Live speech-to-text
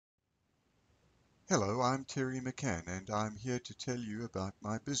Hello, I'm Terry McCann and I'm here to tell you about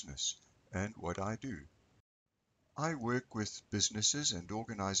my business and what I do. I work with businesses and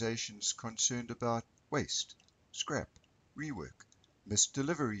organizations concerned about waste, scrap, rework, missed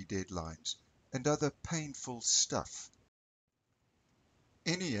delivery deadlines, and other painful stuff.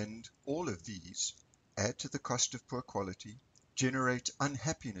 Any and all of these add to the cost of poor quality, generate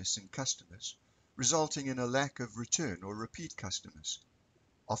unhappiness in customers, resulting in a lack of return or repeat customers,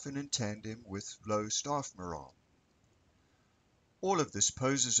 often in tandem with low staff morale. All of this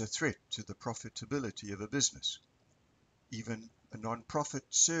poses a threat to the profitability of a business. Even a non-profit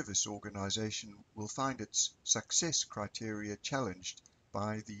service organization will find its success criteria challenged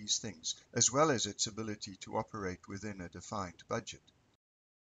by these things, as well as its ability to operate within a defined budget.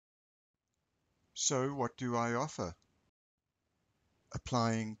 So what do I offer?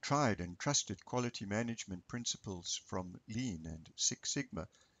 Applying tried and trusted quality management principles from Lean and Six Sigma,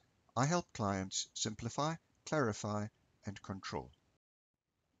 I help clients simplify, clarify, and control.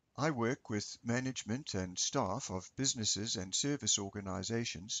 I work with management and staff of businesses and service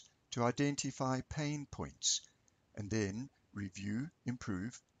organizations to identify pain points and then review,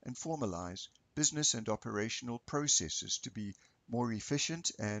 improve, and formalize business and operational processes to be more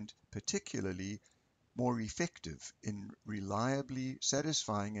efficient and particularly more effective in reliably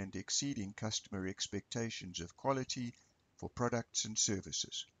satisfying and exceeding customer expectations of quality for products and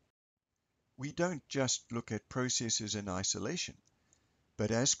services. We don't just look at processes in isolation, but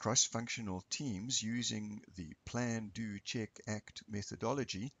as cross-functional teams using the Plan, Do, Check, Act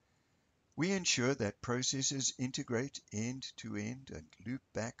methodology, we ensure that processes integrate end-to-end and loop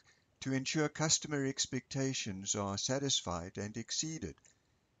back to ensure customer expectations are satisfied and exceeded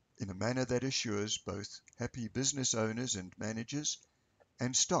in a manner that assures both happy business owners and managers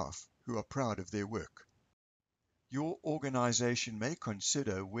and staff who are proud of their work. Your organization may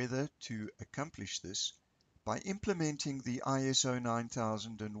consider whether to accomplish this by implementing the ISO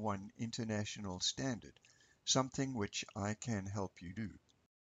 9001 international standard, something which I can help you do.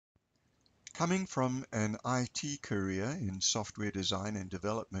 Coming from an IT career in software design and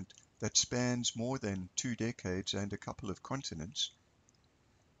development that spans more than 2 decades and a couple of continents,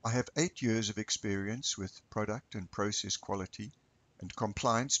 I have 8 years of experience with product and process quality and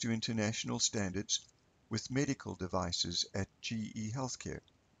compliance to international standards with medical devices at GE Healthcare.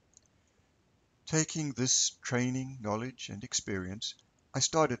 Taking this training, knowledge, and experience, I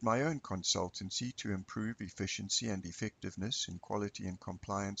started my own consultancy to improve efficiency and effectiveness in quality and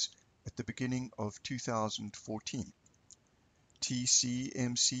compliance at the beginning of 2014.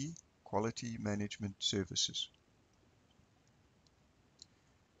 tcmc, Quality Management Services.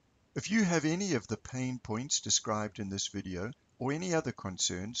 If you have any of the pain points described in this video or any other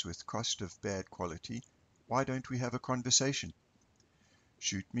concerns with cost of bad quality, why don't we have a conversation?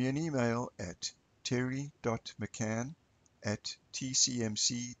 Shoot me an email at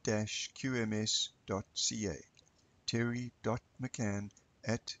terry.mccann@tcmc-qms.ca,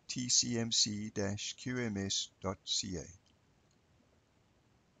 terry.mccann@tcmc-qms.ca.